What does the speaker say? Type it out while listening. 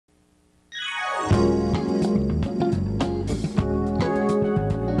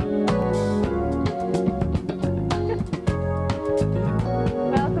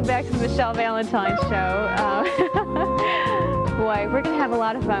Michelle Valentine show. Boy, we're going to have a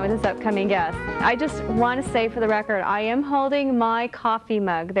lot of fun with this upcoming guest. I just want to say for the record, I am holding my coffee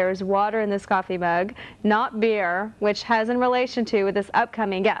mug. There's water in this coffee mug, not beer, which has in relation to with this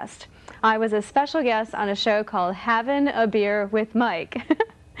upcoming guest. I was a special guest on a show called Havin' a Beer with Mike.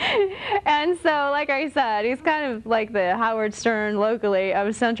 And so, like I said, he's kind of like the Howard Stern locally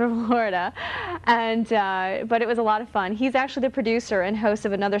of Central Florida. And but it was a lot of fun. He's actually the producer and host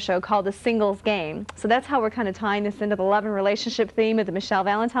of another show called The Singles Game. So that's how we're kind of tying this into the love and relationship theme of the Michelle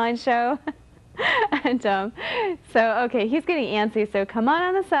Valentine show. And so, okay, he's getting antsy, so come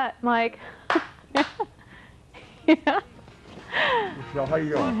on the set, Mike. Yeah. Michelle, how you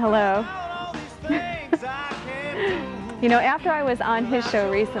doing? Hello. You know, after I was on his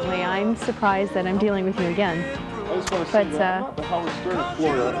show recently, I'm surprised that I'm dealing with you again. I just want to say that I'm not the Howard Stern of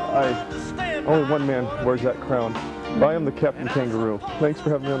Florida. Only one man wears that crown. But I am the Captain Kangaroo. Thanks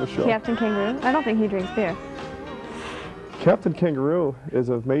for having me on the show. Captain Kangaroo? I don't think he drinks beer. Captain Kangaroo is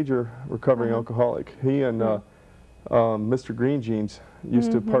a major recovering alcoholic. He and Mr. Green Jeans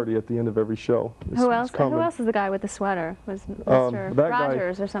used to party at the end of every show. Who else is the guy with the sweater? Was Mr.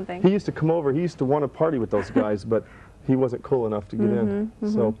 Rogers or something? He used to come over. He used to want to party with those guys, but he wasn't cool enough to get in.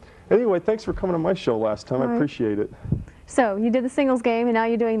 So anyway, thanks for coming to my show last time. I appreciate it. So you did the singles game, and now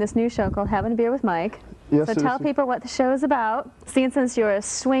you're doing this new show called Havin' a Beer with Mike. Yes. So tell people what the show is about. Since you're a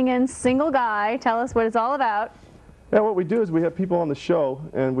swinging single guy, tell us what it's all about. Yeah, what we do is we have people on the show,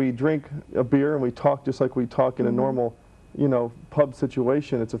 and we drink a beer, and we talk just like we talk in a normal, you know, pub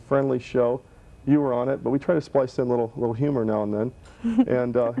situation. It's a friendly show. You were on it, but we try to splice in a little humor now and then.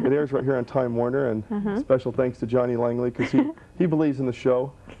 And it airs right here on Time Warner, and special thanks to Johnny Langley, because he believes in the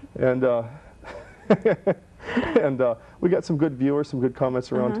show. And and we got some good viewers, some good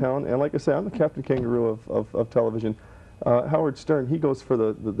comments around town. And like I say, I'm the Captain Kangaroo of television. Howard Stern, he goes for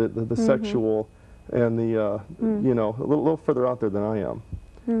the sexual and the, you know, a little further out there than I am.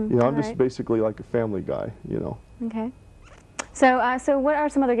 You know, I'm just basically like a family guy, you know. Okay. So, so what are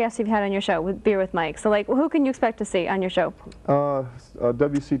some other guests you've had on your show with Beer with Mike? So, like, who can you expect to see on your show?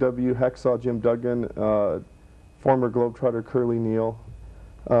 WCW Hacksaw Jim Duggan, former Globetrotter Curly Neal.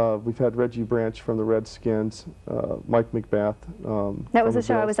 We've had Reggie Branch from the Redskins, Mike McBath. That was the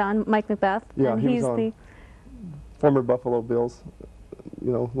show I was on, Mike McBath. Yeah, and he he's was on the former Buffalo Bills,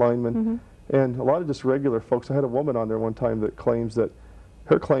 you know, lineman. And a lot of just regular folks. I had a woman on there one time that claims that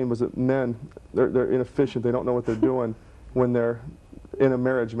her claim was that men, they're inefficient. They don't know what they're doing when they're in a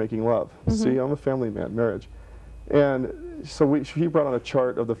marriage making love. See, I'm a family man, marriage. And so she brought on a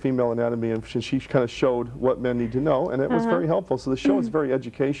chart of the female anatomy, and she kind of showed what men need to know, and it was very helpful. So the show is very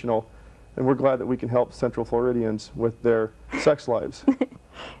educational, and we're glad that we can help Central Floridians with their sex lives.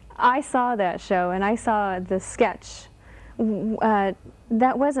 I saw that show, and I saw the sketch.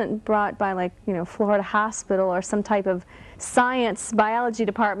 That wasn't brought by, like, you know, Florida Hospital or some type of science biology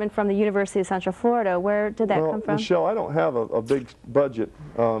department from the University of Central Florida. Where did that come from? Michelle, I don't have a big budget.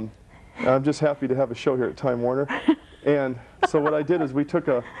 I'm just happy to have a show here at Time Warner. And so what I did is we took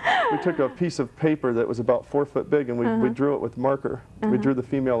a piece of paper that was about 4 foot big, and we drew it with marker. We drew the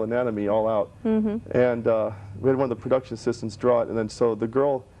female anatomy all out. And we had one of the production assistants draw it, and then so the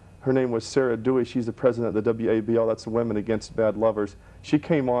girl, her name was Sarah Dewey. She's the president of the WABL. That's the Women Against Bad Lovers. She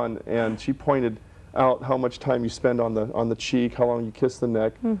came on and she pointed out how much time you spend on the cheek, how long you kiss the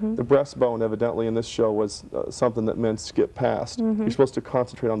neck. The breastbone, evidently, in this show was something that men skip past. You're supposed to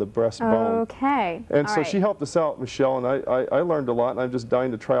concentrate on the breastbone. Okay. And so she helped us out, Michelle, and I learned a lot, and I'm just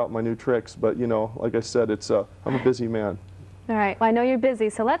dying to try out my new tricks. But, you know, like I said, I'm a busy man. All right. Well, I know you're busy,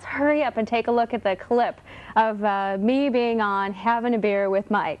 so let's hurry up and take a look at the clip of me being on Having a Beer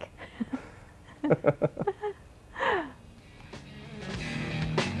with Mike. Michael's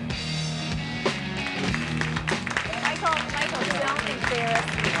don't embarrass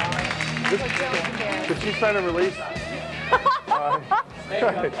me. Michael, don't embarrass me. Is she trying to release?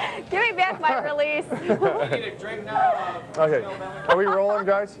 Give me back my release. Okay. Are we rolling,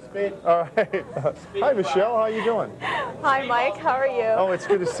 guys? All right. Hi, Michelle. How you doing? Hi, Mike. How are you? Oh, it's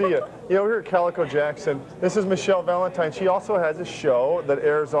good to see you. You know, we're here at Calico Jackson. This is Michelle Valentine. She also has a show that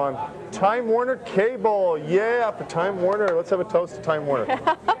airs on Time Warner Cable. Yeah, for Time Warner. Let's have a toast to Time Warner.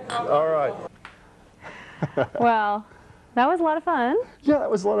 All right. Well, that was a lot of fun. Yeah, that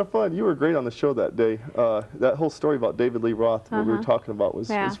was a lot of fun. You were great on the show that day. That whole story about David Lee Roth that we were talking about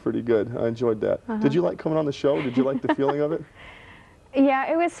was pretty good. I enjoyed that. Did you like coming on the show? Did you like the feeling of it?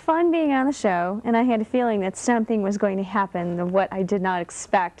 Yeah, it was fun being on the show, and I had a feeling that something was going to happen of what I did not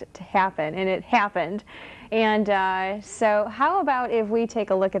expect to happen, and it happened. And so how about if we take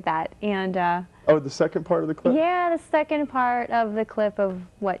a look at that and Oh, the second part of the clip? Yeah, the second part of the clip of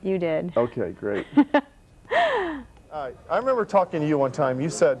what you did. Okay, great. I remember talking to you one time. You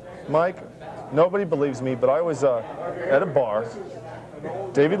said, Mike, nobody believes me, but I was at a bar.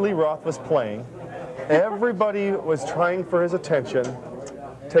 David Lee Roth was playing. Everybody was trying for his attention.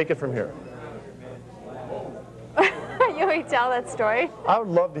 Take it from here. You want me to tell that story? I would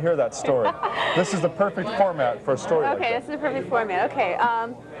love to hear that story. This is the perfect format for a story like that. Okay, this is the perfect format. Okay,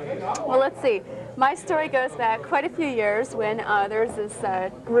 well, let's see. My story goes back quite a few years when there's this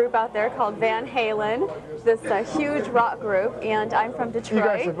group out there called Van Halen, this huge rock group, and I'm from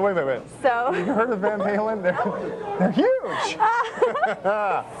Detroit. You guys, wait. So you heard of Van Halen? They're huge.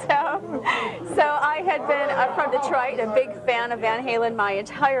 So I had been from Detroit, a big fan of Van Halen my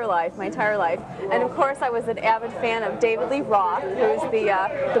entire life, and of course I was an avid fan of David Lee Roth, who's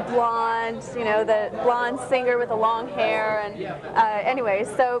the blonde, you know, the blonde singer with the long hair, and anyway,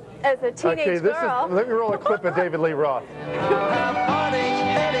 so as a teenage girl. Let me roll a clip of David Lee Roth. Heartaches,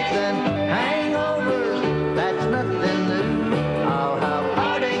 headaches, and hangovers, that's nothing new. I'll have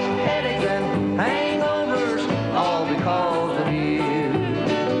heartaches, headaches, and hangovers, all because of you.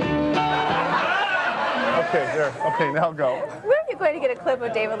 Okay, there. Okay, now go. Where are you going to get a clip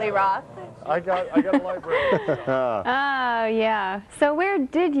of David Lee Roth? I got a library. Oh, yeah. So where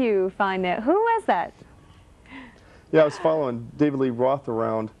did you find it? Who was that? Yeah, I was following David Lee Roth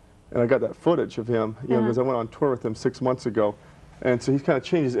around, and I got that footage of him, you know, because I went on tour with him 6 months ago. And so he's kind of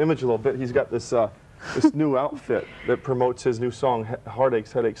changed his image a little bit. He's got this this new outfit that promotes his new song,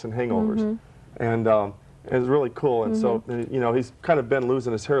 Heartaches, Headaches, and Hangovers. And it's really cool. And so, you know, he's kind of been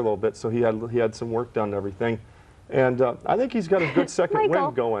losing his hair a little bit, so he had some work done and everything. And I think he's got a good second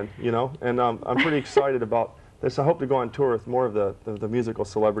wind going, you know, and I'm pretty excited about this. I hope to go on tour with more of the musical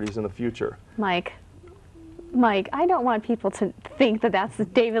celebrities in the future. Mike, I don't want people to think that that's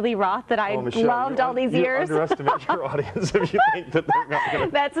David Lee Roth that I loved all these years. You underestimate your audience if you think that they're not going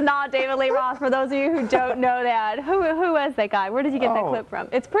to... That's not David Lee Roth, for those of you who don't know that. Who was that guy? Where did you get that clip from?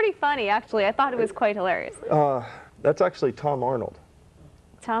 It's pretty funny, actually. I thought it was quite hilarious. That's actually Tom Arnold.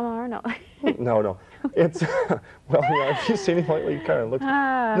 Tom Arnold. No. It's, well, yeah, have you seen him lately? He kind of looks...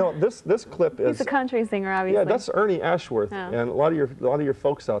 No, this clip is... He's a country singer, obviously. Yeah, that's Ernie Ashworth. And a lot of your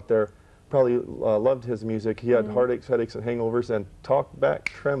folks out there probably loved his music. He had Heartaches, Headaches, and Hangovers, and Talk Back,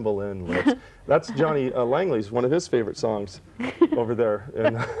 Trembling Lips. That's Johnny Langley's, one of his favorite songs over there.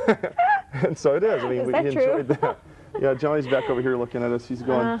 And so it is. I mean, we enjoyed that. Yeah, Johnny's back over here looking at us. He's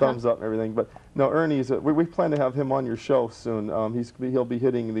going thumbs up and everything. But no, Ernie's, we plan to have him on your show soon. He'll be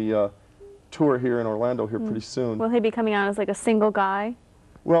hitting the tour here in Orlando here pretty soon. Will he be coming out as like a single guy?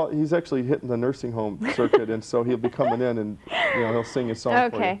 Well, he's actually hitting the nursing home circuit, and so he'll be coming in and, you know, he'll sing his song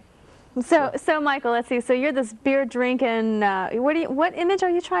for you. So Michael, let's see. So you're this beer drinking. What image are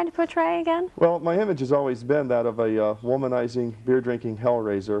you trying to portray again? Well, my image has always been that of a womanizing, beer drinking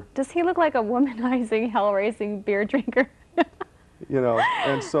hellraiser. Does he look like a womanizing, hell-raising beer drinker? You know,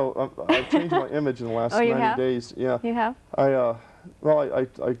 and so I've changed my image in the last 90 days. Yeah. You have? I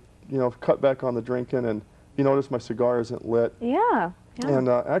you know, cut back on the drinking, and you notice my cigar isn't lit. Yeah. And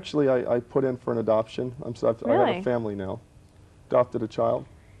actually, I put in for an adoption. I have a family now. Adopted a child.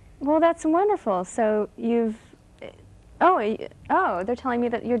 Well, that's wonderful. So you've, they're telling me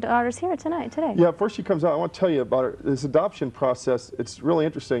that your daughter's here today. Yeah, before she comes out, I want to tell you about this adoption process. It's really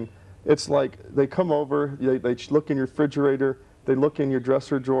interesting. It's like they come over, they look in your refrigerator, they look in your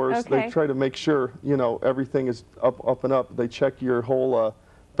dresser drawers, they try to make sure, you know, everything is up and up. They check your whole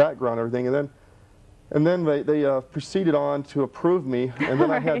background, everything, and then they proceeded on to approve me, and then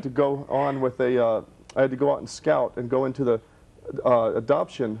I had to go on with I had to go out and scout and go into the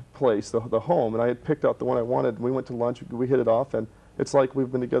adoption place, the home, and I had picked out the one I wanted. We went to lunch, we hit it off, and it's like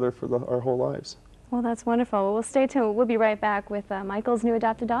we've been together for our whole lives. Well, that's wonderful. Well, we'll stay tuned. We'll be right back with Michael's new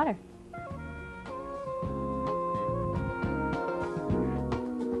adopted daughter.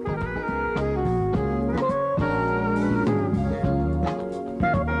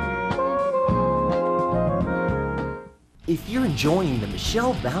 If you're enjoying the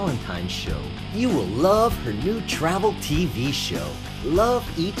Michelle Valentine show, you will love her new travel TV show, Love,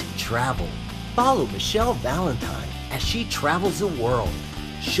 Eat, Travel. Follow Michelle Valentine as she travels the world,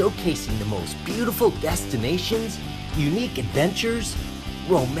 showcasing the most beautiful destinations, unique adventures,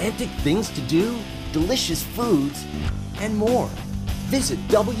 romantic things to do, delicious foods, and more. Visit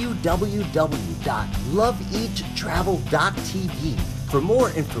www.loveeattravel.tv for more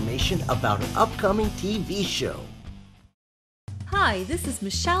information about her upcoming TV show. Hi, this is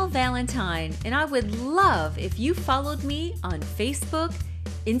Michelle Valentine, and I would love if you followed me on Facebook,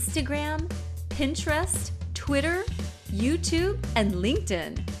 Instagram, Pinterest, Twitter, YouTube, and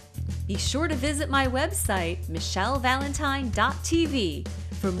LinkedIn. Be sure to visit my website, michellevalentine.tv,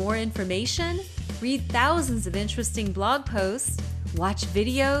 for more information, read thousands of interesting blog posts, watch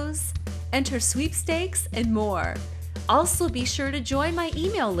videos, enter sweepstakes, and more. Also, be sure to join my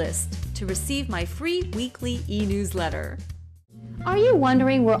email list to receive my free weekly e-newsletter. Are you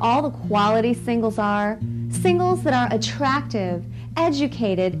wondering where all the quality singles are? Singles that are attractive,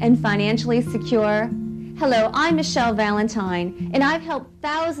 educated, and financially secure? Hello, I'm Michelle Valentine, and I've helped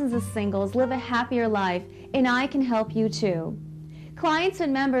thousands of singles live a happier life, and I can help you too. Clients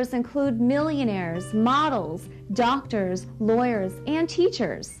and members include millionaires, models, doctors, lawyers, and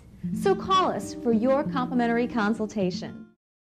teachers. So call us for your complimentary consultation.